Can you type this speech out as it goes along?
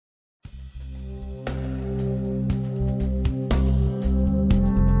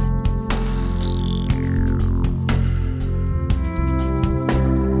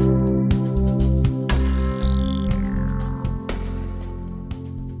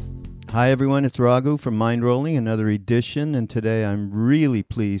Hi, everyone. It's Raghu from Mind Rolling, another edition. And today I'm really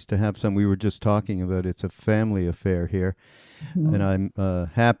pleased to have some we were just talking about. It's a family affair here. And I'm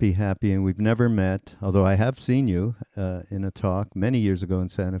happy, and we've never met, although I have seen you in a talk many years ago in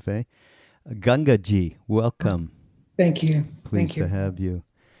Santa Fe. Gangaji, welcome. Thank you. Pleased Thank you. to have you.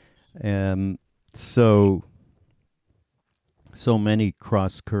 So many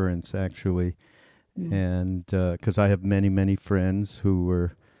cross currents, actually. And because I have many friends who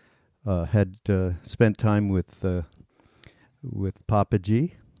were had spent time with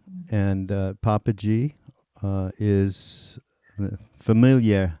Papaji, and Papaji is a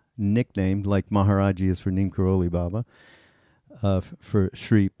familiar nickname, like Maharaji is for Neem Karoli Baba, for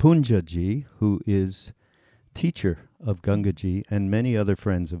Sri Punjaji, who is teacher of Gangaji and many other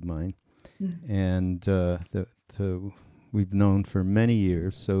friends of mine, and we've known for many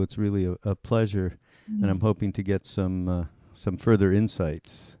years. So it's really a pleasure, and I'm hoping to get some further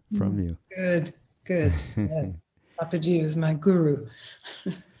insights from you. Good. Yes. Papaji is my guru.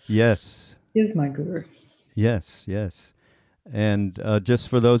 Yes. He is my guru. Yes. And just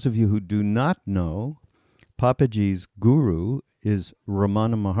for those of you who do not know, Papaji's guru is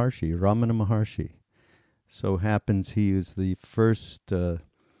Ramana Maharshi. So happens he is the first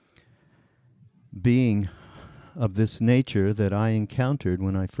being of this nature that I encountered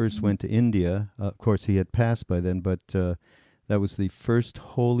when I first went to India. Of course, he had passed by then, but that was the first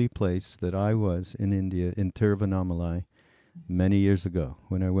holy place that I was in India, in Tiruvannamalai, many years ago,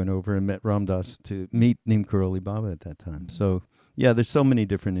 when I went over and met Ram Dass to meet Neem Karoli Baba at that time. So, yeah, there's so many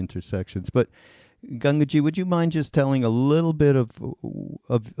different intersections. But Gangaji, would you mind just telling a little bit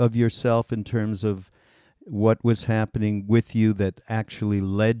of yourself in terms of what was happening with you that actually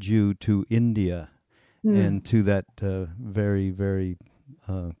led you to India and to that very, very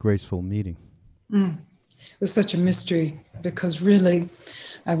graceful meeting? It was such a mystery because really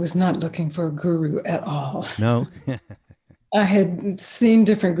I was not looking for a guru at all. No? I had seen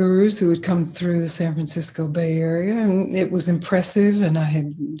different gurus who had come through the San Francisco Bay Area, and it was impressive. And I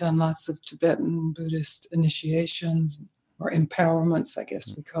had done lots of Tibetan Buddhist initiations or empowerments, I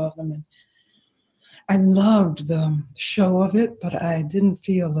guess we call them. And I loved the show of it, but I didn't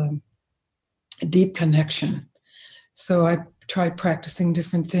feel a deep connection. So I tried practicing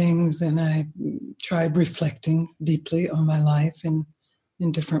different things, and I tried reflecting deeply on my life in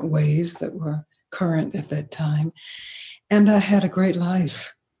different ways that were current at that time. And I had a great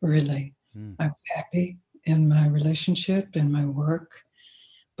life, really. I was happy in my relationship, in my work,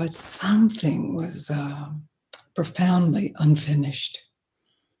 but something was profoundly unfinished.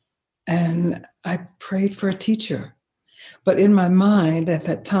 And I prayed for a teacher. But in my mind at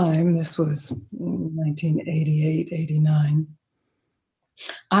that time, this was 1988, 89,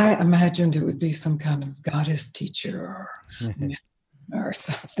 I imagined it would be some kind of goddess teacher or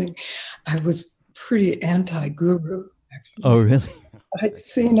something. I was pretty anti-guru, actually. Oh, really? I'd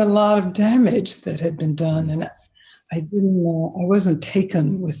seen a lot of damage that had been done, and I wasn't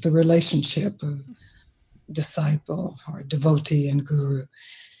taken with the relationship of disciple or devotee and guru.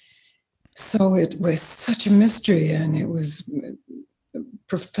 So it was such a mystery, and it was a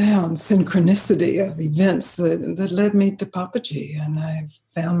profound synchronicity of events that led me to Papaji, and I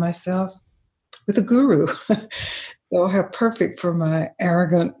found myself with a guru. So how perfect for my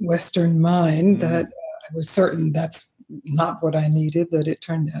arrogant Western mind that I was certain that's not what I needed, that it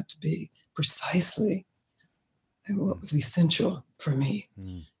turned out to be precisely what was essential for me.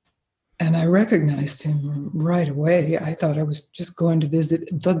 And I recognized him right away. I thought I was just going to visit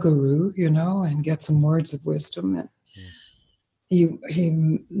the guru, and get some words of wisdom. And he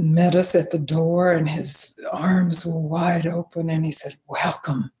met us at the door, and his arms were wide open, and he said,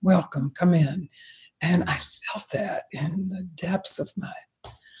 welcome, come in. And I felt that in the depths of my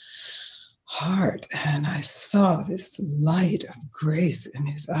heart. And I saw this light of grace in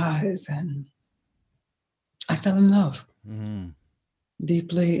his eyes, and I fell in love.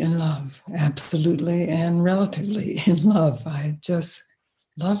 Deeply in love, absolutely and relatively in love. I just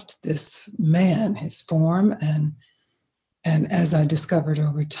loved this man, his form, and as I discovered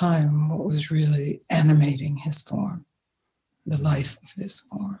over time, what was really animating his form, the life of his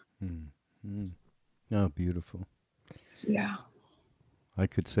form. Oh, beautiful. Yeah. I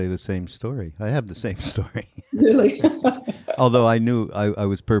could say the same story. I have the same story. Really? Although I knew I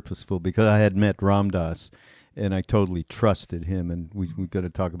was purposeful because I had met Ram Dass. And I totally trusted him, and we've got to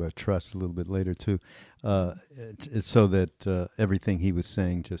talk about trust a little bit later too, so that everything he was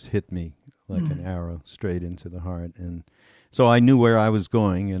saying just hit me like an arrow straight into the heart. And so I knew where I was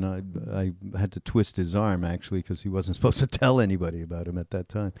going, and I had to twist his arm, actually, because he wasn't supposed to tell anybody about him at that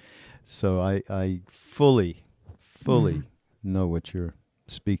time. So I fully know what you're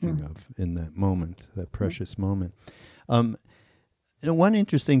speaking of in that moment, that precious moment. One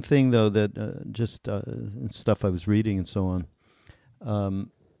interesting thing, though, that just stuff I was reading and so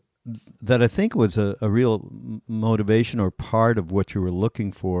on, that I think was a real motivation or part of what you were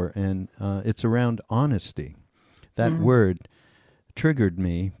looking for, and it's around honesty. That word triggered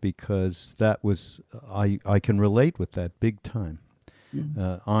me because that was, I can relate with that big time.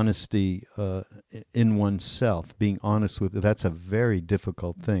 Honesty in oneself, being honest with, that's a very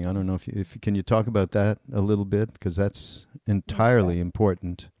difficult thing. I don't know if can you talk about that a little bit, because that's entirely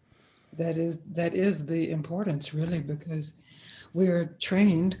important. That is the importance, really, because we're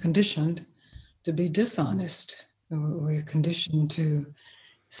trained, conditioned to be dishonest. We're conditioned to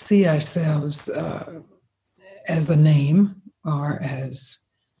see ourselves as a name or as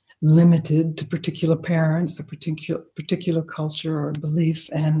limited to particular parents, a particular culture or belief,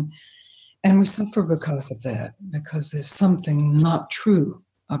 and we suffer because of that, because there's something not true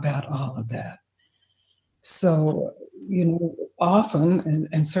about all of that. So, often,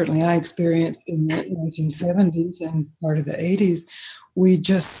 and certainly I experienced in the 1970s and part of the 80s, we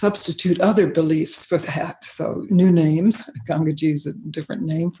just substitute other beliefs for that. So new names, Gangaji is a different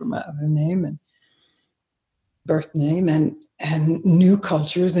name from my other name, and birth name, and new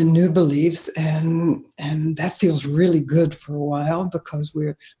cultures and new beliefs, and that feels really good for a while because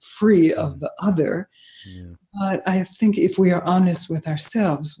we're free of the other. Yeah. But I think if we are honest with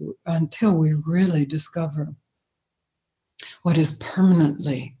ourselves, until we really discover what is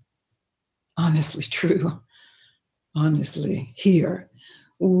permanently, honestly true, honestly here,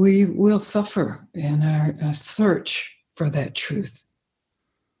 we will suffer in our search for that truth.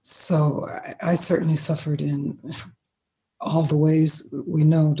 So I certainly suffered in all the ways we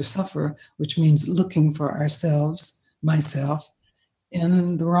know to suffer, which means looking for ourselves, myself,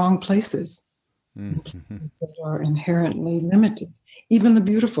 in the wrong places, that are inherently limited, even the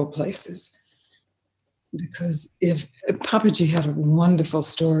beautiful places. Because if Papaji had a wonderful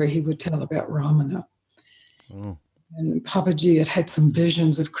story he would tell about Ramana. Oh. And Papaji had some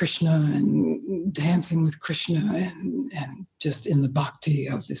visions of Krishna and dancing with Krishna and just in the bhakti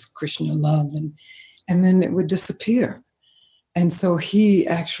of this Krishna love. And then it would disappear. And so he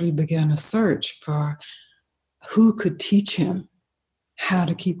actually began a search for who could teach him how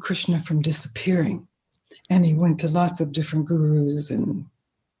to keep Krishna from disappearing. And he went to lots of different gurus and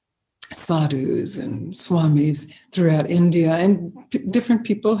sadhus and swamis throughout India, and different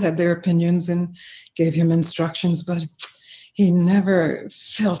people had their opinions and gave him instructions, but he never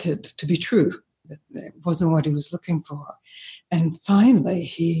felt it to be true. It wasn't what he was looking for. And finally,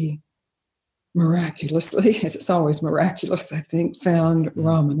 he miraculously, it's always miraculous, I think, found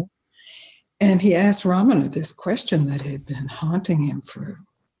Ramana. And he asked Ramana this question that had been haunting him for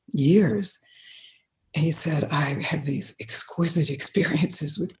years. He said, I have these exquisite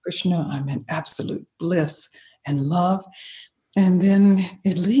experiences with Krishna. I'm in absolute bliss and love. And then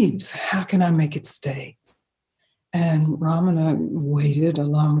it leaves. How can I make it stay? And Ramana waited a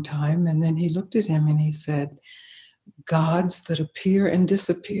long time. And then he looked at him and he said, gods that appear and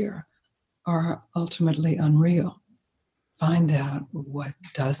disappear are ultimately unreal. Find out what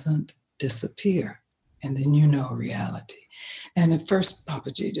doesn't disappear, and then you know reality. And at first,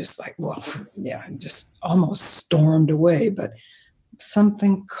 Papaji just just almost stormed away, but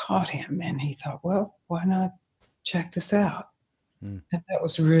something caught him, and he thought, well, why not check this out? And that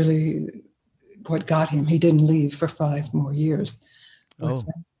was really what got him. He didn't leave for 5 more years.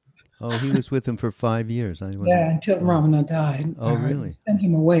 Oh, he was with him for 5 years. Until Ramana died. Oh, really? Sent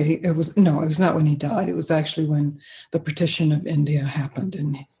him away. It was not when he died. It was actually when the partition of India happened,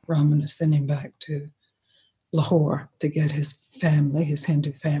 and Ramana sent him back to Lahore to get his family, his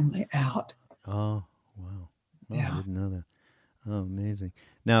Hindu family, out. Oh, wow. Oh, yeah. I didn't know that. Oh, amazing.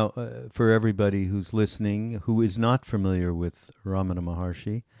 Now, for everybody who's listening who is not familiar with Ramana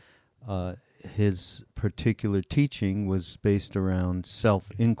Maharshi, his particular teaching was based around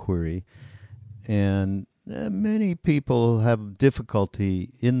self-inquiry, and many people have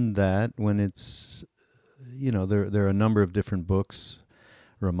difficulty in that when it's, there are a number of different books,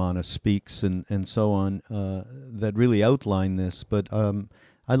 Ramana Speaks and so on, that really outline this, but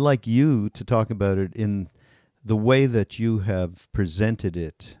I'd like you to talk about it in the way that you have presented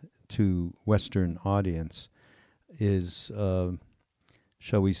it to Western audience is,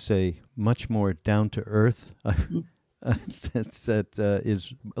 shall we say, much more down to earth. That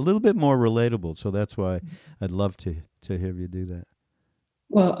is a little bit more relatable. So that's why I'd love to hear you do that.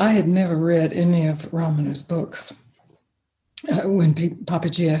 Well, I had never read any of Ramana's books. When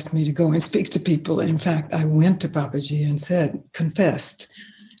Papaji asked me to go and speak to people, in fact, I went to Papaji and confessed,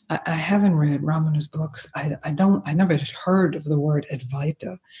 I haven't read Ramanu's books. I never had heard of the word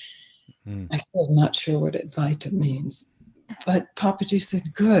Advaita. I'm still not sure what Advaita means. But Papaji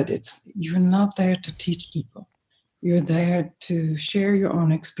said, good, you're not there to teach people. You're there to share your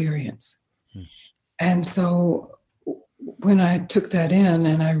own experience. And so when I took that in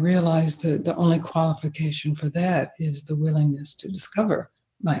and I realized that the only qualification for that is the willingness to discover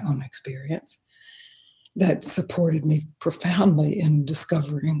my own experience, that supported me profoundly in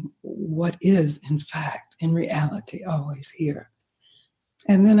discovering what is, in fact, in reality, always here.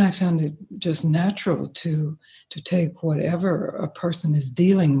 And then I found it just natural to take whatever a person is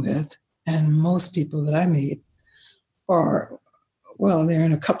dealing with, and most people that I meet are, well, they're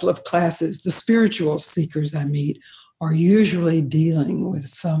in a couple of classes. The spiritual seekers I meet are usually dealing with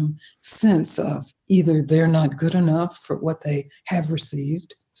some sense of either they're not good enough for what they have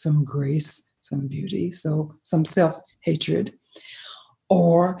received, some grace, some beauty, so some self-hatred,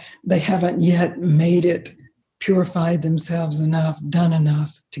 or they haven't yet made it, purified themselves enough, done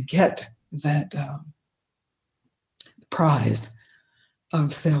enough to get that prize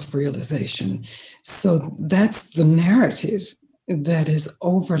of self-realization. So that's the narrative that is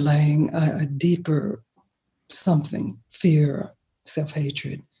overlaying a deeper something, fear,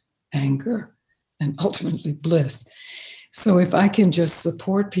 self-hatred, anger, and ultimately bliss. So if I can just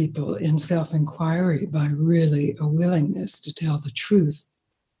support people in self-inquiry by really a willingness to tell the truth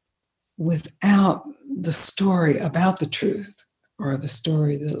without the story about the truth or the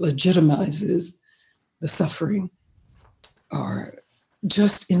story that legitimizes the suffering, or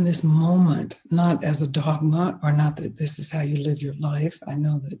just in this moment, not as a dogma or not that this is how you live your life. I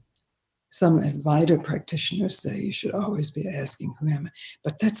know that some Advaita practitioners say you should always be asking, who am I?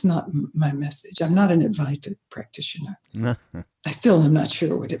 But that's not my message. I'm not an Advaita practitioner. I still am not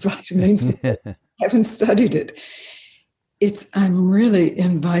sure what Advaita means, because I haven't studied it. I'm really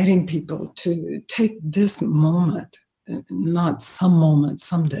inviting people to take this moment, not some moment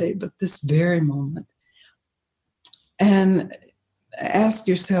someday, but this very moment, and ask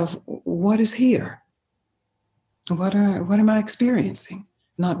yourself, what is here? What am I experiencing?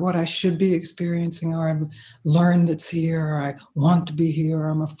 Not what I should be experiencing, or I've learned that's here, or I want to be here, or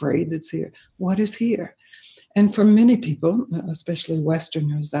I'm afraid that's here. What is here? And for many people, especially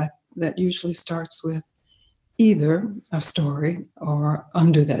Westerners, that usually starts with either a story or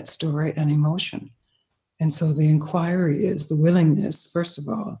under that story an emotion. And so the inquiry is the willingness, first of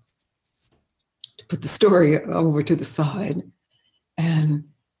all, to put the story over to the side and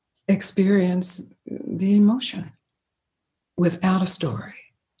experience the emotion without a story.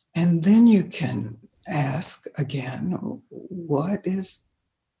 And then you can ask again, what is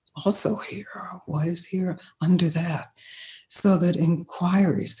also here? What is here under that? So that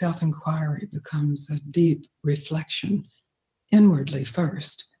inquiry, self-inquiry, becomes a deep reflection inwardly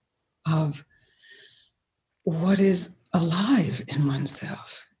first of what is alive in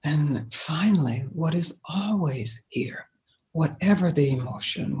oneself. And finally, what is always here, whatever the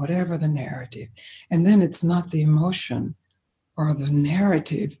emotion, whatever the narrative. And then it's not the emotion or the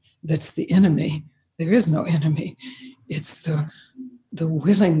narrative that's the enemy. There is no enemy. It's the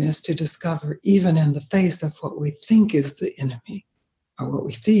willingness to discover, even in the face of what we think is the enemy, or what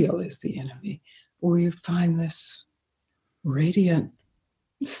we feel is the enemy, we find this radiant,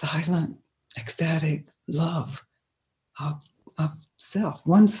 silent, ecstatic love of self,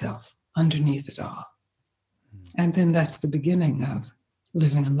 oneself, underneath it all. And then that's the beginning of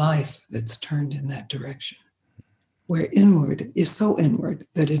living a life that's turned in that direction, where inward is so inward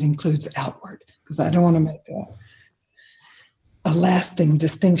that it includes outward, because I don't want to make a lasting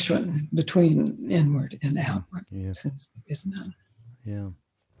distinction between inward and outward, since there is none. Yeah.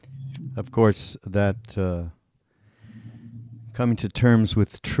 Of course, that coming to terms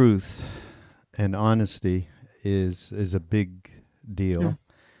with truth and honesty is a big deal.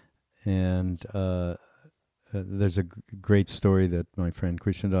 And there's a great story that my friend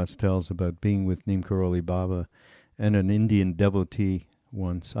Krishnadas tells about being with Neem Karoli Baba and an Indian devotee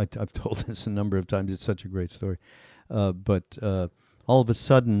once. I've told this a number of times. It's such a great story. But all of a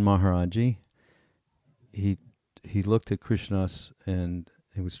sudden, Maharaji, he looked at Krishnas, and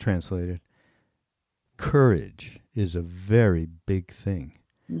it was translated, courage is a very big thing.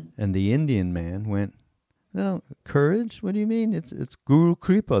 And the Indian man went, no, courage? What do you mean? It's Guru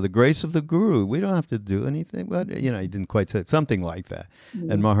Kripa, the grace of the Guru. We don't have to do anything. But, he didn't quite say it, something like that.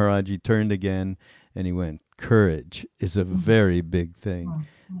 And Maharaji turned again, and he went, courage is a very big thing.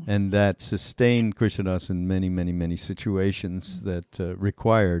 And that sustained Krishnadas in many, many, many situations that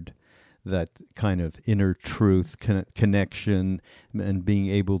required that kind of inner truth connection, and being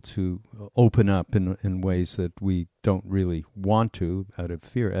able to open up in ways that we don't really want to, out of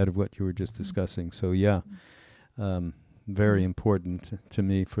fear, out of what you were just discussing. So yeah, very important to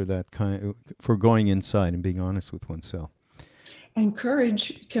me for that for going inside and being honest with oneself. And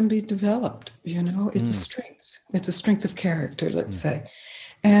courage can be developed, it's a strength. It's a strength of character, let's say.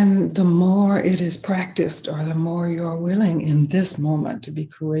 And the more it is practiced, or the more you're willing in this moment to be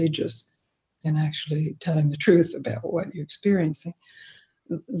courageous and actually telling the truth about what you're experiencing,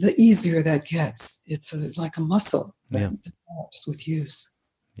 the easier that gets. It's like a muscle that develops with use.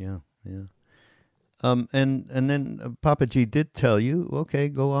 Yeah, yeah. And then Papa G did tell you, okay,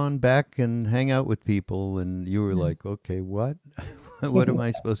 go on back and hang out with people, and you were like, okay, what? What am I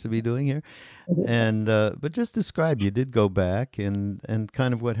supposed to be doing here? And but just describe. You did go back and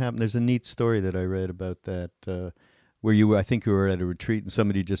kind of what happened. There's a neat story that I read about that, where you were. I think you were at a retreat and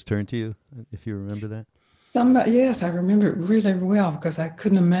somebody just turned to you. If you remember that. Yes, I remember it really well, because I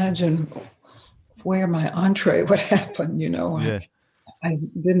couldn't imagine where my entree would happen. Yeah. I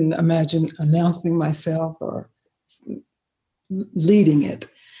didn't imagine announcing myself or leading it.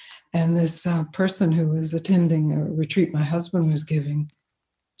 And this person who was attending a retreat my husband was giving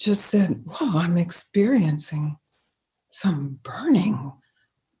just said, "Wow, I'm experiencing some burning.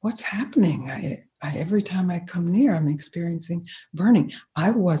 What's happening? Every time I come near, I'm experiencing burning."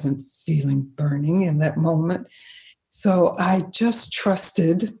 I wasn't feeling burning in that moment. So I just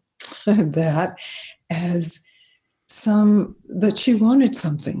trusted that as that she wanted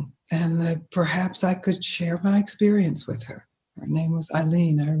something, and that perhaps I could share my experience with her. Her name was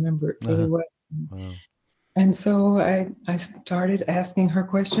Eileen. I remember it really well. Wow. And so I started asking her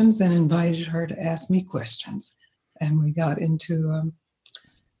questions and invited her to ask me questions. And we got into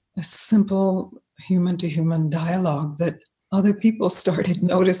a simple human-to-human dialogue that other people started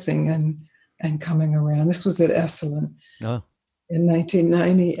noticing and coming around. This was at Esalen in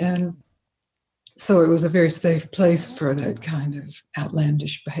 1990. And so it was a very safe place for that kind of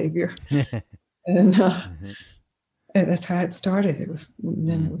outlandish behavior. And that's how it started. It was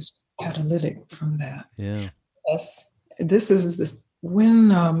catalytic from that. Yeah. Yes.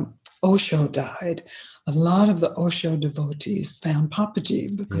 When Osho died, a lot of the Osho devotees found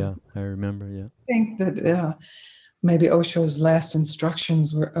Papaji, because I remember. Yeah. I think that maybe Osho's last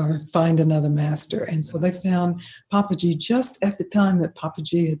instructions were find another master. And so they found Papaji just at the time that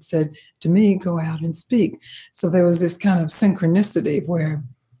Papaji had said to me, go out and speak. So there was this kind of synchronicity where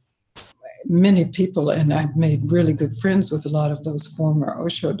many people, and I've made really good friends with a lot of those former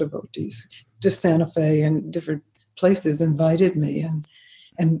Osho devotees, to Santa Fe and different places, invited me.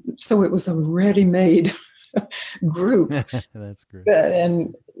 And so it was a ready-made group. That's great.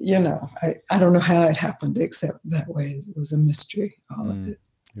 And, I don't know how it happened, except that way. It was a mystery, all of it.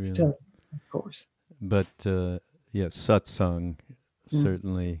 Really? Still, of course. But, satsang,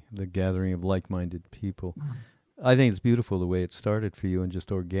 certainly the gathering of like-minded people. I think it's beautiful the way it started for you and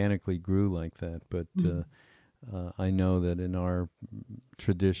just organically grew like that. But I know that in our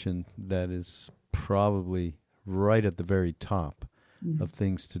tradition, that is probably right at the very top of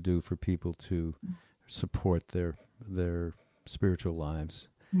things to do for people to support their spiritual lives.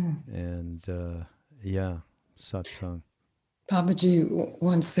 And satsang. Papaji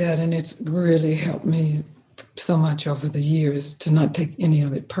once said, and it's really helped me so much over the years to not take any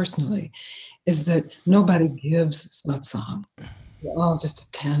of it personally, is that nobody gives satsang. We all just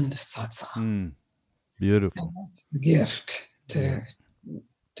attend satsang. Beautiful. And that's the gift, to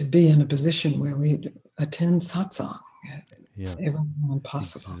be in a position where we attend satsang. Every moment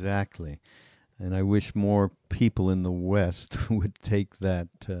possible. Exactly. And I wish more people in the West would take that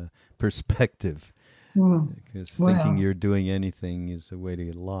perspective. Because thinking you're doing anything is a way to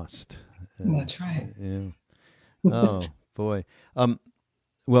get lost. That's right. Yeah. Oh, boy.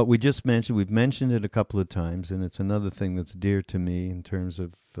 Well, we've mentioned it a couple of times, and it's another thing that's dear to me in terms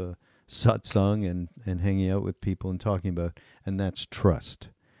of satsang and hanging out with people and talking about, and that's trust.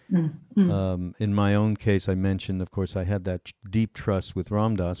 In my own case, I mentioned, of course, I had that deep trust with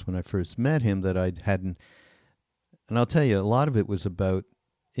Ram Dass when I first met him that I hadn't, and I'll tell you, a lot of it was about,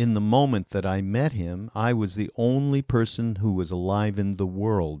 in the moment that I met him, I was the only person who was alive in the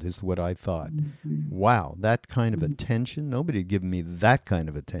world, is what I thought. Wow, that kind of attention, nobody had given me that kind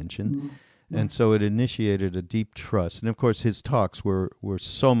of attention. And so it initiated a deep trust. And of course, his talks were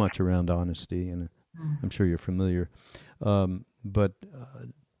so much around honesty, and I'm sure you're familiar. But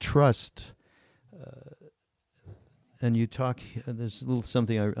trust, and you talk, there's a little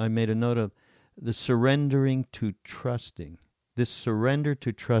something I made a note of, the surrendering to trusting. This surrender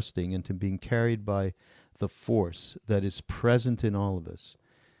to trusting and to being carried by the force that is present in all of us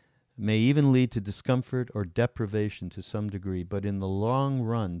may even lead to discomfort or deprivation to some degree, but in the long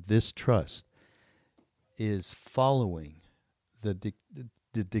run, this trust is following the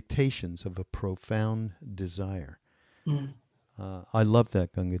dictations of a profound desire. Mm. I love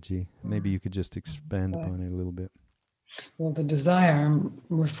that, Gangaji. Maybe you could just expand So, upon it a little bit. well, the desire I'm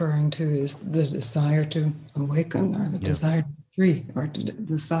referring to is the desire to awaken, or the Yeah. desire to be free, or the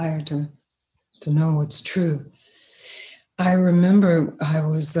desire to know what's true. I remember I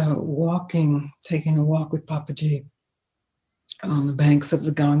was taking a walk with Papaji on the banks of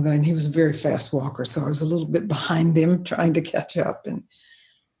the Ganga, and he was a very fast walker, so I was a little bit behind him trying to catch up. And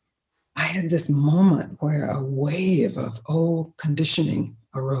I had this moment where a wave of old conditioning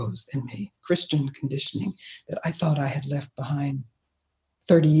arose in me, Christian conditioning that I thought I had left behind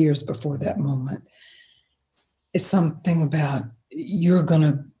 30 years before that moment. It's something about you're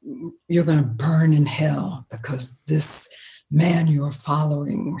gonna burn in hell because this man you're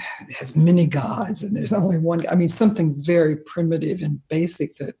following has many gods and there's only one. I mean, something very primitive and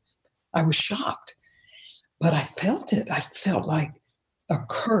basic that I was shocked, but I felt it. I felt like a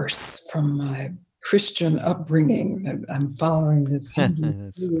curse from my Christian upbringing. I'm following this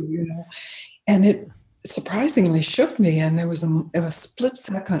Hindu, and it surprisingly shook me. And there was a split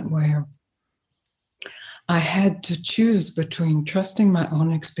second where I had to choose between trusting my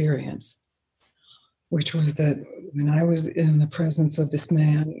own experience, which was that when I was in the presence of this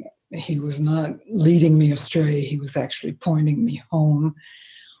man, he was not leading me astray. He was actually pointing me home,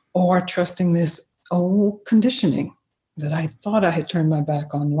 or trusting this old conditioning that I thought I had turned my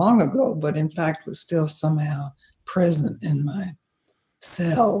back on long ago, but in fact was still somehow present in my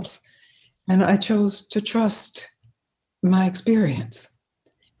cells. And I chose to trust my experience.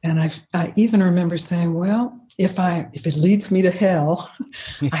 And I even remember saying, well, if it leads me to hell,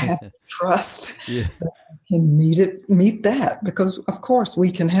 I have to trust that I can meet that. Because of course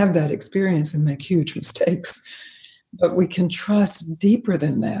we can have that experience and make huge mistakes. But we can trust deeper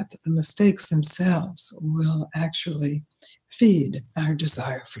than that the mistakes themselves will actually feed our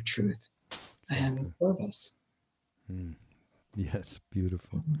desire for truth and purpose. Yes,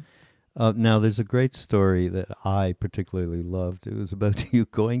 beautiful. Now, there's a great story that I particularly loved. It was about you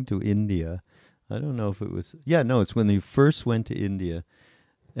going to India. I don't know if it was... Yeah, no, it's when you first went to India.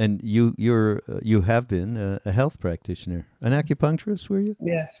 And you have been a health practitioner, an acupuncturist, were you?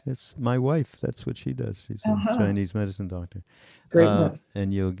 Yeah. It's my wife. That's what she does. She's a Chinese medicine doctor. Great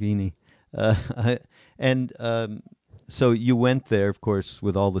and yogini. So you went there, of course,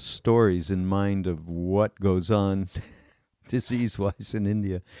 with all the stories in mind of what goes on disease-wise in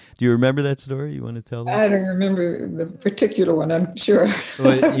India. Do you remember that story? You want to tell that? I don't remember the particular one, I'm sure.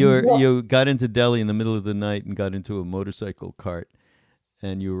 Well, you got into Delhi in the middle of the night and got into a motorcycle cart.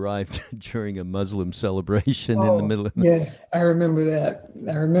 And you arrived during a Muslim celebration in the middle of the night. Yes, I remember that.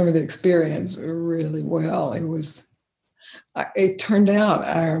 I remember the experience really well. It turned out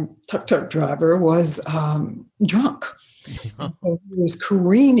our tuk-tuk driver was drunk. He was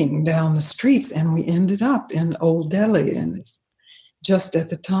careening down the streets, and we ended up in Old Delhi. And just at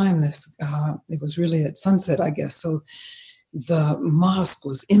the time, it was really at sunset, I guess. So the mosque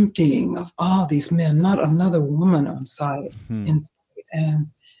was emptying of all these men, not another woman on site. And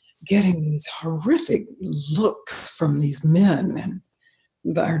getting these horrific looks from these men,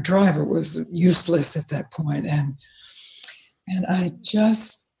 and our driver was useless at that point, and I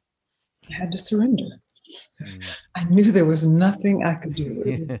just had to surrender. I knew there was nothing I could do.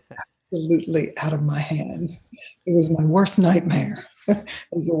 It was absolutely out of my hands. It was my worst nightmare. As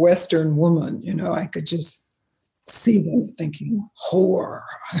a Western woman, I could just see them thinking, whore.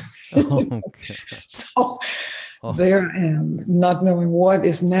 So there I am, not knowing what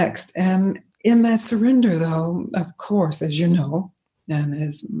is next. And in that surrender, though, of course, as you know, and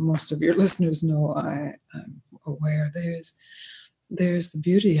as most of your listeners know, I'm aware, there's the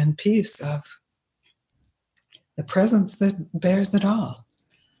beauty and peace of the presence that bears it all.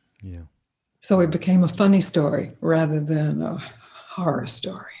 Yeah. So it became a funny story rather than a horror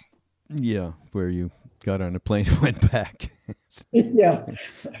story. Yeah, where you got on a plane and went back. Yeah.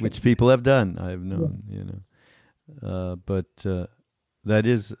 Which people have done, I've known, but that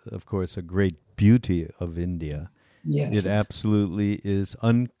is, of course, a great beauty of India. Yes. It absolutely is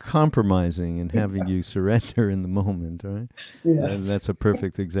uncompromising in having you surrender in the moment, right? Yes. And that's a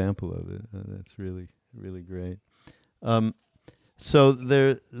perfect example of it. That's really, really great. So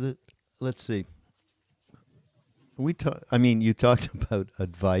let's see. You talked about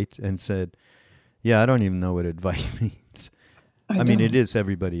Advait and said, yeah, I don't even know what Advait means. I mean, it is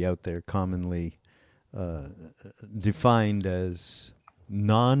everybody out there commonly defined as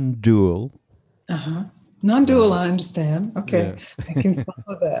non-dual, Non-dual, I understand. Yeah. Okay, I can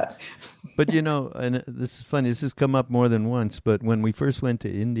follow that. But and this is funny. This has come up more than once. But when we first went to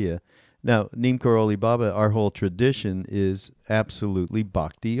India, now Neem Karoli Baba, our whole tradition is absolutely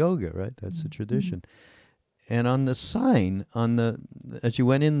Bhakti yoga, right? That's the Mhm. tradition. And on the sign, as you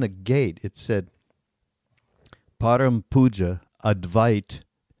went in the gate, it said Param Puja Advait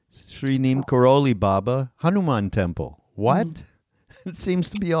Sri Neem Karoli Baba Hanuman Temple. Mm, What? It seems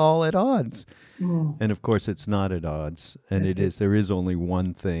to be all at odds. mm, And of course, it's not at odds. And it okay. is. There is only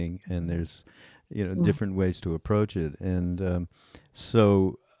one thing, and there's, Mm, different ways to approach it. And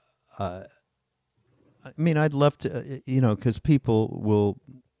so, uh, I mean, I'd love to, because people will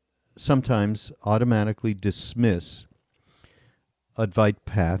sometimes automatically dismiss Advait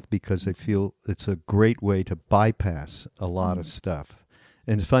path because they feel it's a great way to bypass a lot of mm, stuff.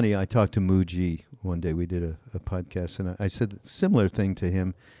 And it's funny, I talked to Muji one day. We did a podcast, and I said a similar thing to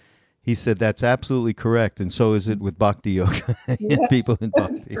him. He said that's absolutely correct, and so is it with Bhakti yoga and yes, people in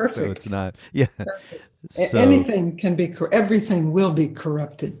Bhakti. So perfect. it's not, yeah. Perfect. So Anything can be, everything will be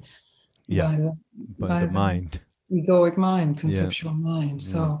corrupted yeah, by the by the by the mind. egoic mind, Yeah, conceptual mind. yeah.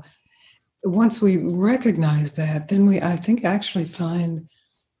 So once we recognize that, then we, I think, actually find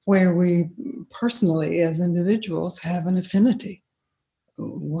where we personally, as individuals, have an affinity.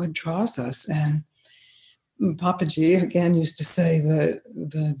 What draws us? And Papaji again used to say that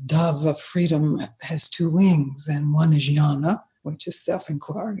the dove of freedom has two wings, and one is jnana, which is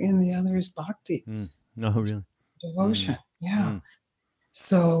self-inquiry, and the other is bhakti, Mm. No, really. devotion. Mm. Yeah. Mm.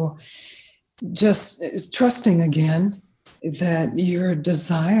 So just trusting again that your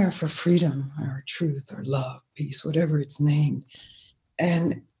desire for freedom or truth or love, peace, whatever it's named,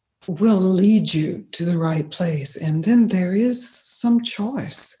 and will lead you to the right place. And then there is some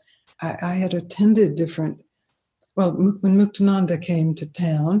choice. I had attended different, well, when Muktananda came to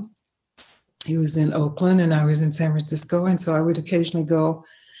town, he was in Oakland and I was in San Francisco. And so I would occasionally go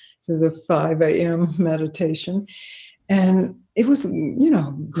to the 5 a.m. meditation. And it was,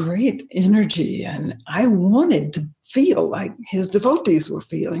 great energy. And I wanted to feel like his devotees were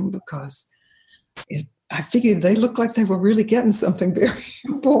feeling because I figured they looked like they were really getting something very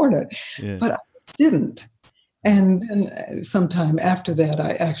important, Yeah. but I didn't. And then sometime after that,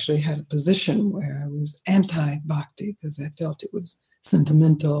 I actually had a position where I was anti bhakti because I felt it was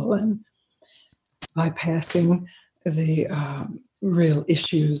sentimental and bypassing the real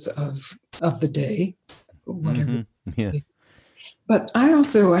issues of the day, whatever. Mm-hmm. Yeah. But I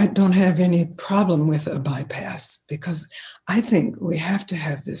don't have any problem with a bypass because I think we have to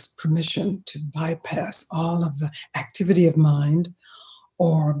have this permission to bypass all of the activity of mind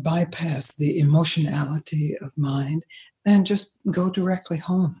or bypass the emotionality of mind and just go directly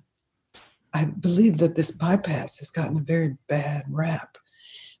home. I believe that this bypass has gotten a very bad rap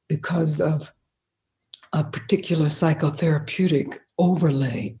because of a particular psychotherapeutic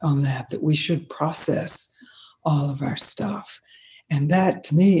overlay on that we should process all of our stuff. And that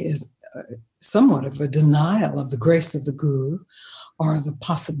to me is somewhat of a denial of the grace of the guru or the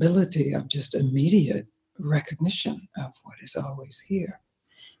possibility of just immediate recognition of what is always here.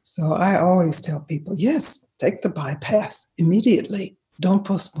 So I always tell people, yes, take the bypass immediately. Don't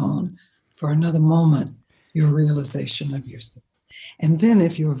postpone for another moment your realization of yourself. And then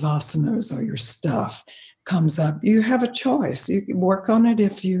if your vasanas or your stuff comes up, you have a choice. You can work on it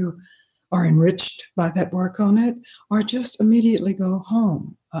if you are enriched by that work on it, or just immediately go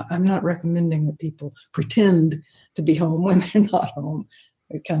home. I'm not recommending that people pretend to be home when they're not home,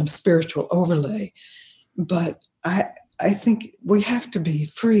 a kind of spiritual overlay. But I think we have to be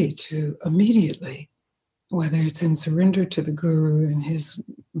free to immediately, whether it's in surrender to the guru and his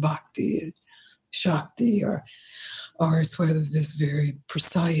bhakti, shakti, or it's whether this very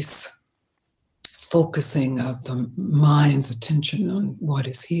precise focusing of the mind's attention on what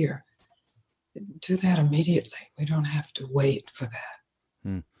is here. Do that immediately. We don't have to wait for that.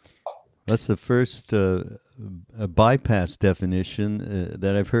 Mm. That's the first bypass definition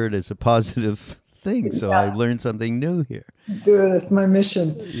that I've heard as a positive thing. So I learned something new here. Good, that's my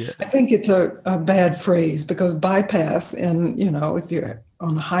mission. Yeah. I think it's a bad phrase because bypass, and if you're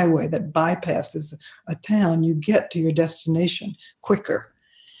on a highway that bypasses a town, you get to your destination quicker.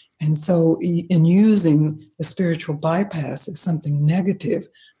 And so in using the spiritual bypass as something negative,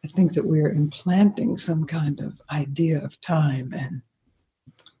 I think that we're implanting some kind of idea of time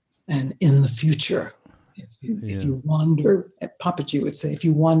and in the future. If you wander, Papaji would say, if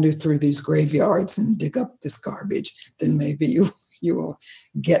you wander through these graveyards and dig up this garbage, then maybe you will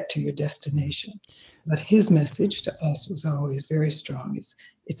get to your destination. But his message to us was always very strong.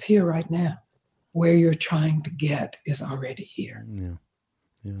 It's here right now. Where you're trying to get is already here. Yeah.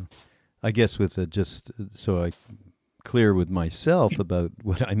 Yeah. I guess with just so I clear with myself about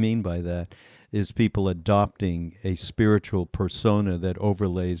what I mean by that is people adopting a spiritual persona that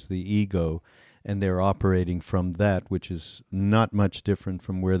overlays the ego, and they're operating from that, which is not much different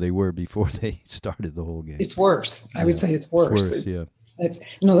from where they were before they started the whole game. It's worse. I would say it's It's worse. worse, yeah. It's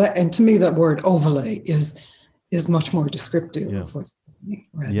that, and to me, that word overlay is much more descriptive of what's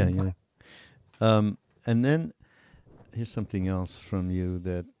happening. Yeah. And then here's something else from you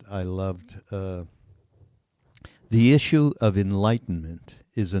that I loved. The issue of enlightenment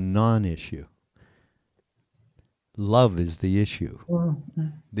is a non-issue. Love is the issue. Mm-hmm.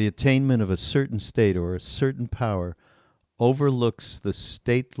 The attainment of a certain state or a certain power overlooks the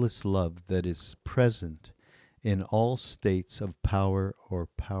stateless love that is present in all states of power or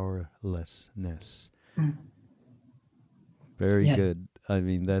powerlessness. Mm. Very good. I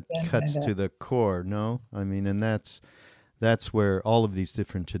mean, that cuts to the core, no? I mean, and that's where all of these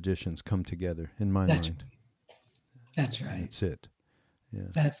different traditions come together, in my mind. That's right. That's it. Yeah.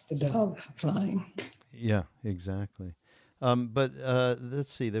 That's the dove flying. Yeah, exactly. But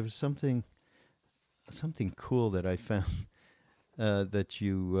let's see. There was something cool that I found that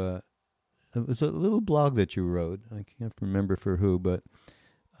you. It was a little blog that you wrote. I can't remember for who, but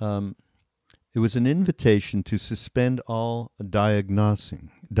it was an invitation to suspend all diagnosing.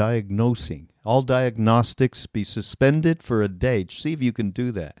 All diagnostics be suspended for a day. See if you can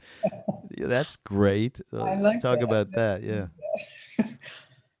do that. Yeah, that's great. I like talk that. about that. Yeah.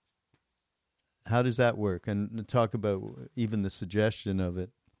 How does that work? And talk about even the suggestion of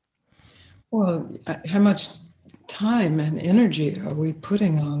it. Well, how much time and energy are we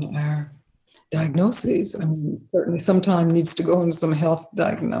putting on our diagnoses? I mean, certainly some time needs to go into some health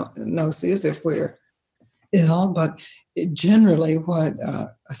diagnoses if we're ill, but generally what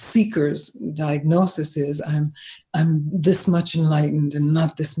a seeker's diagnosis is, I'm this much enlightened and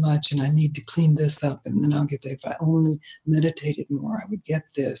not this much, and I need to clean this up, and then I'll get there. If I only meditated more, I would get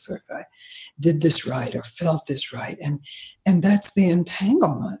this, or if I did this right or felt this right. And that's the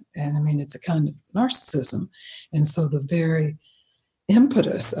entanglement. And I mean, it's a kind of narcissism. And so the very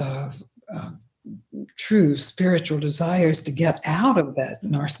impetus of true spiritual desires to get out of that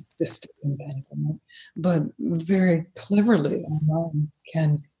narcissistic entanglement, but very cleverly our mind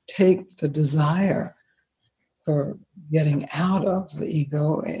can take the desire for getting out of the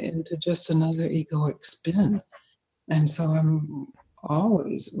ego into just another egoic spin. And so I'm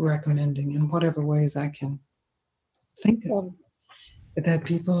always recommending, in whatever ways I can think of, that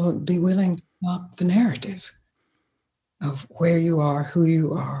people be willing to stop the narrative of where you are, who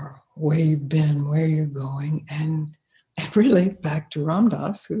you are, where you've been, where you're going, and really back to Ram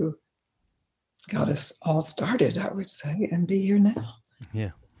Dass, who got us all started, I would say, and be here now.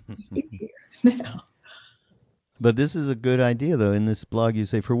 Yeah. Be here now. But this is a good idea, though. In this blog, you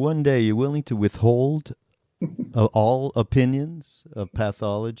say, for one day, you're willing to withhold all opinions of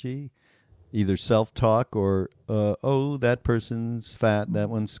pathology, either self-talk or, that person's fat, that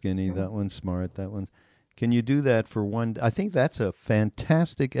one's skinny, that one's smart, that one's... Can you do that for one? I think that's a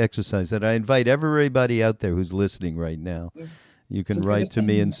fantastic exercise that I invite everybody out there who's listening right now. You can write to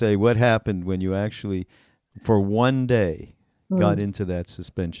me and say, what happened when you actually, for one day, got into that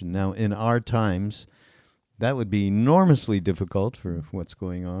suspension? Now, in our times, that would be enormously difficult for what's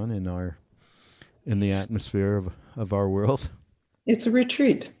going on in the atmosphere of our world. It's a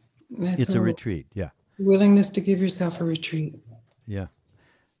retreat. It's a retreat, yeah. Willingness to give yourself a retreat. Yeah.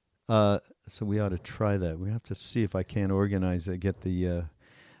 So we ought to try that. We have to see if I can organize it, get the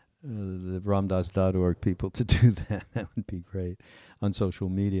ramdas.org people to do that. That would be great on social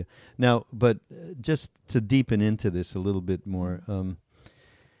media. Now, but just to deepen into this a little bit more,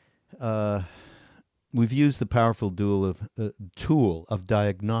 we've used the powerful tool of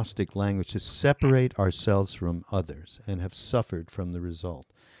diagnostic language to separate ourselves from others and have suffered from the result.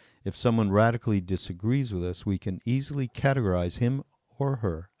 If someone radically disagrees with us, we can easily categorize him or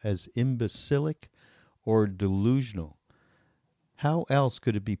her as imbecilic or delusional. How else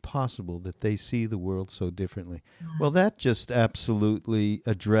could it be possible that they see the world so differently? Well, that just absolutely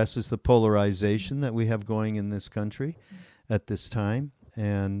addresses the polarization that we have going in this country at this time.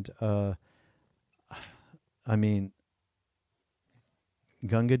 And, I mean,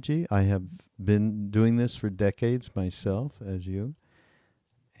 Gangaji, I have been doing this for decades myself, as you.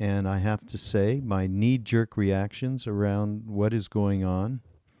 And I have to say, my knee-jerk reactions around what is going on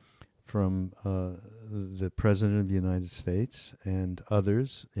from the President of the United States and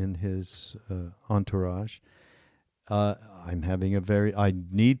others in his entourage, I'm having I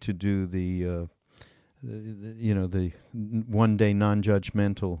need to do the the one day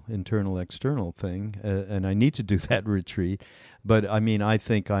non-judgmental internal external thing, and I need to do that retreat. But I mean, I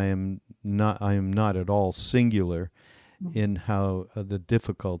think I am not at all singular in how the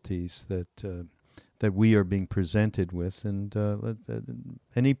difficulties that we are being presented with, and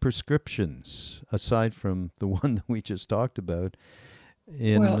any prescriptions aside from the one that we just talked about.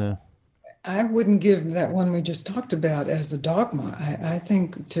 Well, I wouldn't give that one we just talked about as a dogma. I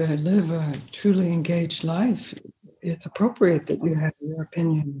think to live a truly engaged life, it's appropriate that you have your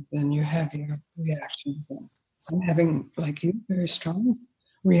opinions and you have your reactions. I'm having, like you, very strong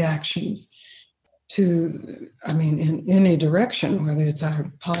reactions to, I mean, in any direction, whether it's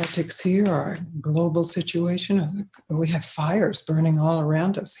our politics here or our global situation, or we have fires burning all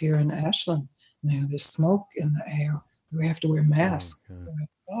around us here in Ashland. There's smoke in the air. We have to wear masks.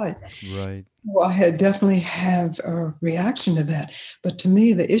 Right. Well, I definitely have a reaction to that. But to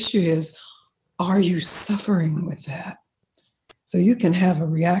me, the issue is, are you suffering with that? So you can have a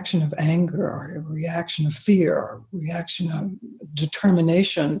reaction of anger or a reaction of fear or a reaction of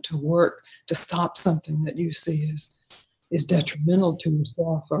determination to work to stop something that you see is detrimental to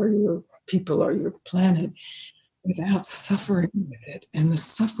yourself or your people or your planet without suffering with it. And the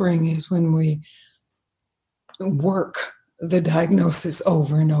suffering is when we work the diagnosis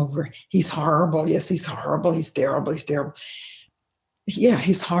over and over. He's horrible. Yes, he's horrible. He's terrible. He's terrible. Yeah,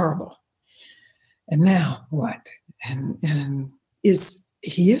 he's horrible. And now what? And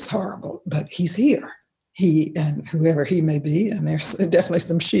he is horrible, but he's here. He and whoever he may be, and there's definitely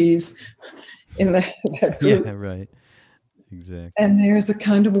some she's in that group. Yeah, right. Exactly. And there's a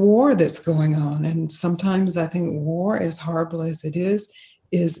kind of war that's going on. And sometimes I think war, as horrible as it is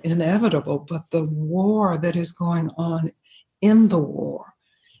inevitable. But the war that is going on in the war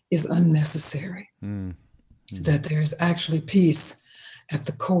is unnecessary. That there's actually peace at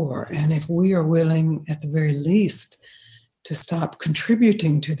the core. And if we are willing, at the very least, to stop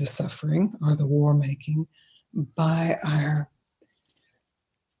contributing to the suffering or the war making by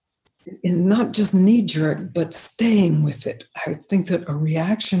in not just knee-jerk, but staying with it. I think that a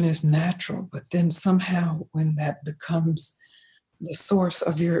reaction is natural, but then somehow when that becomes the source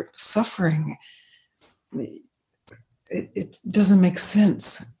of your suffering, it doesn't make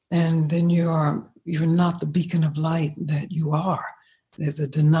sense. And then you're not the beacon of light that you are. There's a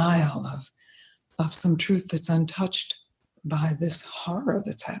denial of some truth that's untouched by this horror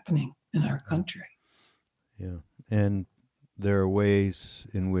that's happening in our country. Yeah. And there are ways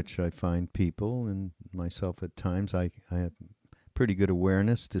in which I find people and myself at times, I have pretty good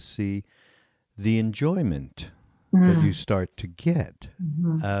awareness to see the enjoyment that you start to get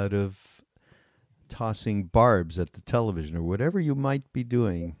out of tossing barbs at the television or whatever you might be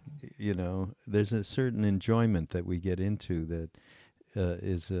doing. There's a certain enjoyment that we get into that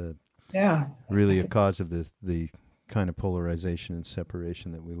is really a cause of the kind of polarization and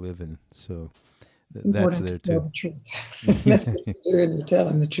separation that we live in. So that's there too. That's what you're doing. You're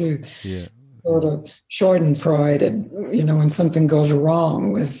telling the truth. Yeah. Sort of Schadenfreude, and when something goes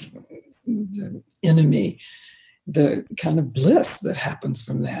wrong with the enemy, the kind of bliss that happens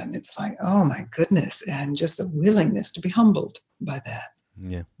from that. And it's like, oh my goodness, and just a willingness to be humbled by that.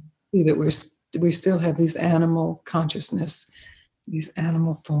 Yeah. See that we still have these animal consciousness, these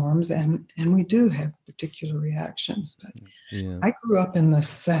animal forms, and we do have particular reactions. But I grew up in the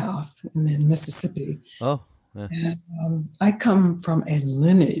South, in Mississippi. Oh. Yeah. And I come from a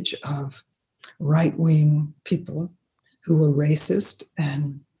lineage of right-wing people who were racist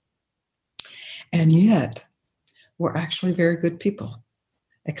and yet were actually very good people,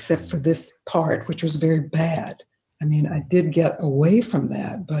 except for this part, which was very bad. I mean, I did get away from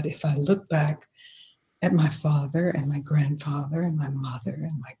that, but if I look back at my father and my grandfather and my mother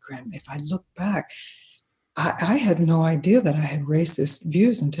and if I look back, I had no idea that I had racist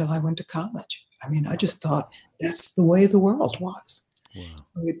views until I went to college. I mean, I just thought that's the way the world was. Wow.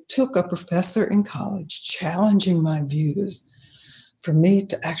 So it took a professor in college challenging my views for me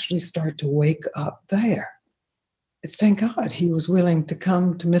to actually start to wake up there. Thank God he was willing to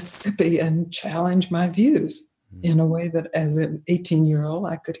come to Mississippi and challenge my views in a way that as an 18-year-old,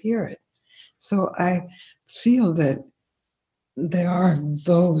 I could hear it. So I feel that there are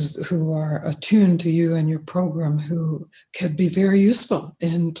those who are attuned to you and your program who could be very useful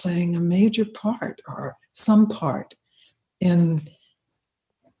in playing a major part or some part in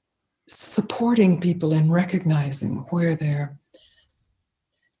supporting people and recognizing where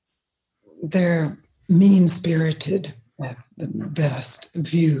their mean-spirited, at the best,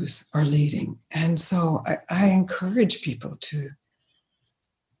 views are leading. And so I encourage people to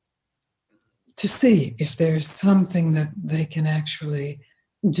see if there's something that they can actually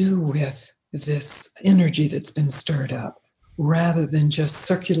do with this energy that's been stirred up, rather than just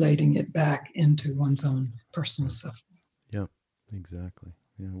circulating it back into one's own personal suffering. Yeah, exactly.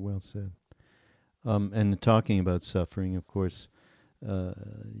 Yeah, well said. And talking about suffering, of course, uh,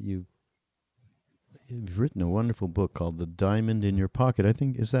 you you've written a wonderful book called "The Diamond in Your Pocket." I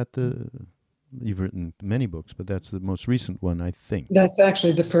think is that the you've written many books, but that's the most recent one, I think. That's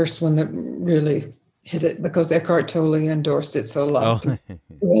actually the first one that really hit it, because Eckhart Tolle endorsed it, so a lot of Oh, people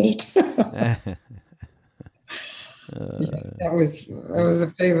read it. Yeah, that was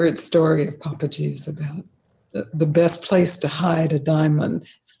a favorite story of Papaji's, about the best place to hide a diamond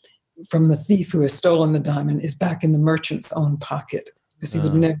from the thief who has stolen the diamond is back in the merchant's own pocket, because he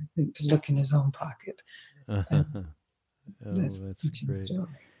would never think to look in his own pocket. oh, That's that's the great. story.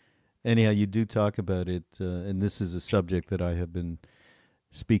 Anyhow, you do talk about it, and this is a subject that I have been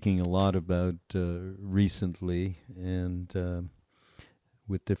speaking a lot about recently, and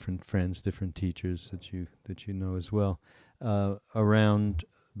with different friends, different teachers that you know as well. Around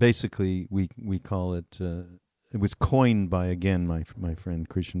basically, we call it. It was coined by again my friend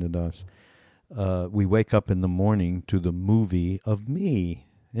Krishna Das. We wake up in the morning to the movie of me,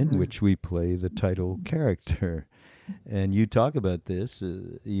 in which we play the title character. And you talk about this,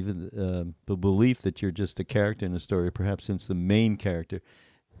 even the belief that you're just a character in a story, perhaps since the main character,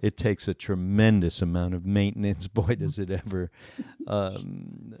 it takes a tremendous amount of maintenance. Boy, does it ever.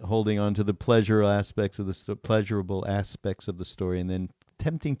 Holding on to the pleasurable aspects of the story, and then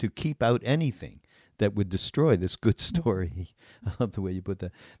attempting to keep out anything that would destroy this good story. I love the way you put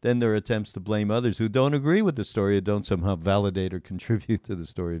that. Then there are attempts to blame others who don't agree with the story, or don't somehow validate or contribute to the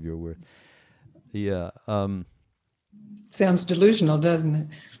story of your work. Yeah. Sounds delusional, doesn't it?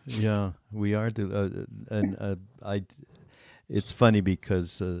 Yeah, we are. It's funny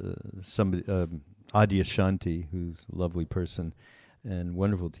because somebody, Adyashanti, who's a lovely person and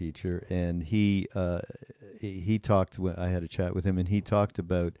wonderful teacher, and he talked. I had a chat with him, and he talked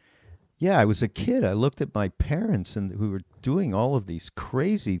about. Yeah, I was a kid. I looked at my parents, and who were doing all of these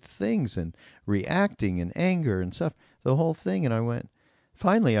crazy things and reacting in anger and stuff, the whole thing, and I went.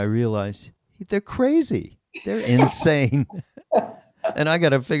 Finally, I realized they're crazy. They're insane. And I got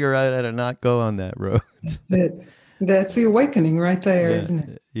to figure out how to not go on that road. That's the awakening right there, Yeah, isn't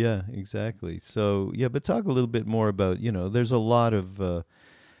it? yeah, exactly. So, yeah, but talk a little bit more about, there's a lot of,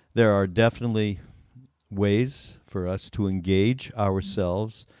 there are definitely ways for us to engage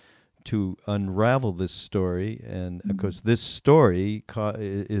ourselves to unravel this story. And, of course, this story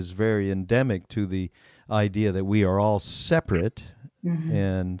is very endemic to the idea that we are all separate. Mm-hmm.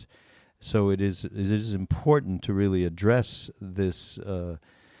 And so it is important to really address this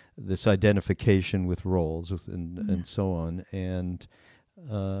this identification with roles and so on, and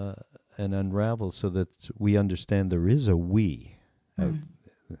unravel so that we understand there is a we.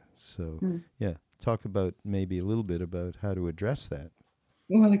 So yeah, talk about maybe a little bit about how to address that.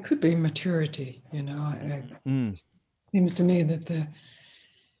 Well, it could be maturity. It seems to me that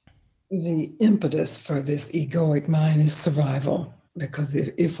the impetus for this egoic mind is survival. Because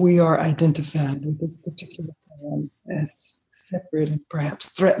if we are identified with this particular form as separate and perhaps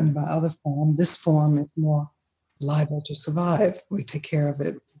threatened by other form, this form is more liable to survive. We take care of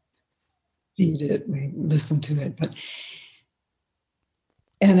it, feed it, we listen to it.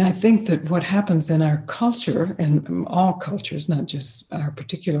 And I think that what happens in our culture, and all cultures, not just our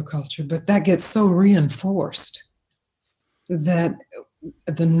particular culture, but that gets so reinforced that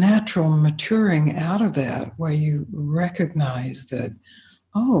the natural maturing out of that, where you recognize that,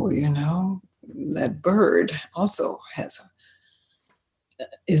 that bird also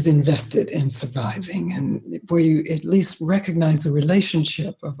is invested in surviving, and where you at least recognize the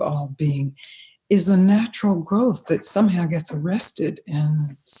relationship of all being is a natural growth that somehow gets arrested,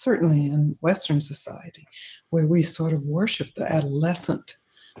 and certainly in Western society, where we sort of worship the adolescent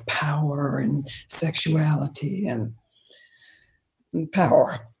power and sexuality and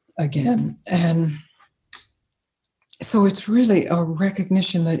power again. And so it's really a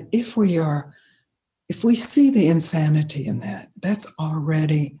recognition that if we see the insanity in that, that's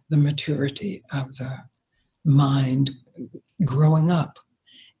already the maturity of the mind growing up.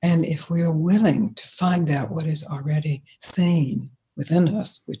 And if we are willing to find out what is already sane within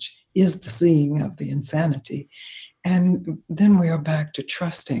us, which is the seeing of the insanity, and then we are back to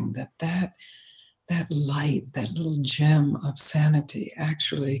trusting that light, that little gem of sanity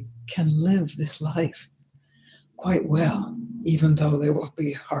actually can live this life quite well, even though there will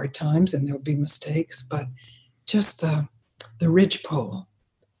be hard times and there will be mistakes, but just the ridgepole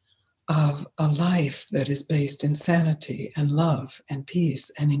of a life that is based in sanity and love and peace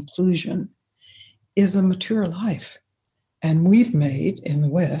and inclusion is a mature life. And we've made in the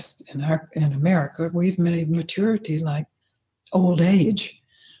West, in America, we've made maturity like old age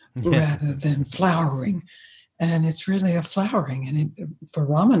rather than flowering. And it's really a flowering. And for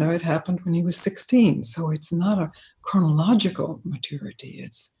Ramana, it happened when he was 16. So it's not a chronological maturity.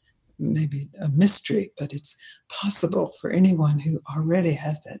 It's maybe a mystery, but it's possible for anyone who already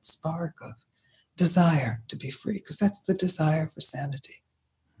has that spark of desire to be free, because that's the desire for sanity,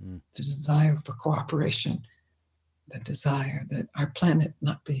 the desire for cooperation, the desire that our planet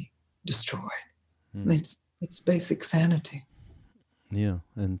not be destroyed. It's basic sanity. Yeah,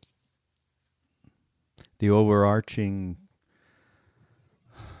 and the overarching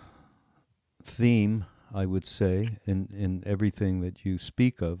theme, I would say, in everything that you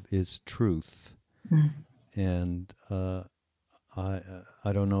speak of is truth. And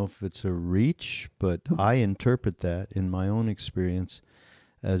I don't know if it's a reach, but I interpret that in my own experience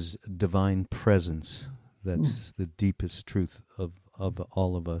as divine presence. That's the deepest truth of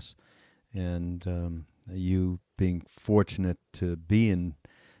all of us. And you being fortunate to be in,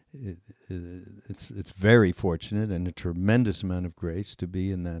 it's very fortunate and a tremendous amount of grace to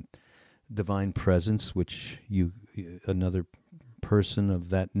be in that divine presence, which another person of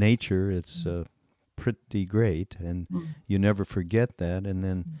that nature, it's pretty great, and you never forget that, and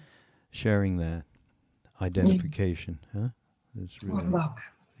then sharing that identification, it's really, what luck.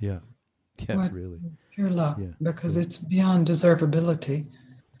 Yeah, What really, pure luck, because it's beyond deservability,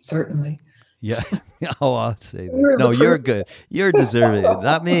 certainly. Yeah. Oh, I'll say that. No, you're good. You're deserving.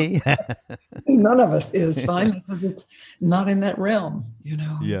 Not me. None of us is, finally, because it's not in that realm,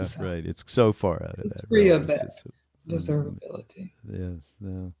 Yeah, right. It's so far out of that free realm. of that deservability. Yeah.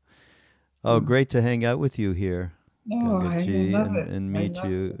 No. Oh, great to hang out with you here, Gangaji, and meet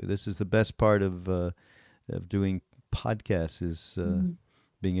you. This is the best part of doing podcasts is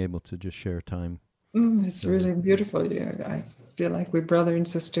being able to just share time. It's really beautiful. Yeah, I feel like we're brother and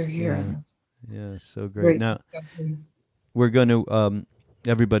sister here. Yeah, so great. Now, we're going to,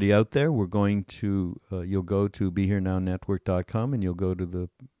 everybody out there, we're going to, you'll go to BeHereNowNetwork.com and you'll go to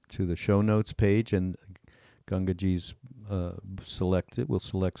the show notes page, and Gangaji's selected. We'll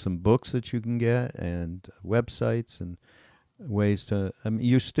select some books that you can get and websites and ways to,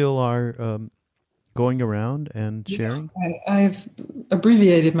 you still are going around and sharing? I've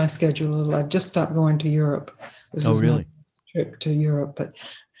abbreviated my schedule a little. I've just stopped going to Europe. This is really? my trip to Europe, but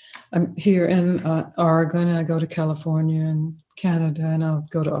I'm here in Oregon. I go to California and Canada, and I'll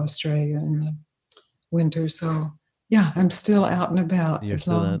go to Australia in the winter. So yeah, I'm still out and about. You're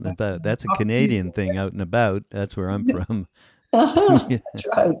still out and about. That's a Canadian thing, out and about. That's where I'm from. That's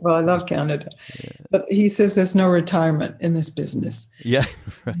right. Well, I love Canada. But he says there's no retirement in this business. Yeah,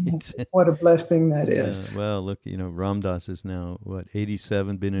 right. What a blessing that is. Well, look, Ram Dass is now,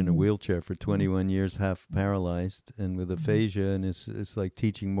 87, been in a wheelchair for 21 years, half paralyzed and with aphasia, and it's like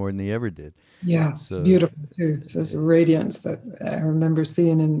teaching more than he ever did. Yeah, so, it's beautiful too. There's a radiance that I remember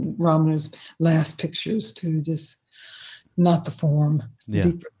seeing in Ramana's last pictures too, just not the form. It's the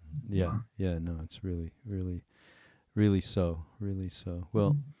deeper form. Yeah, no, it's really, really, really so.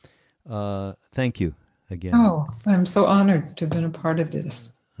 Well, thank you again. Oh, I'm so honored to have been a part of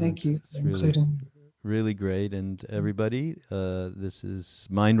this. Thank you for including me. Really great. And everybody, this is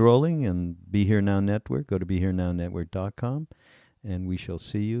Mind Rolling and Be Here Now Network. Go to BeHereNowNetwork.com, and we shall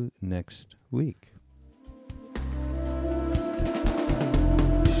see you next week.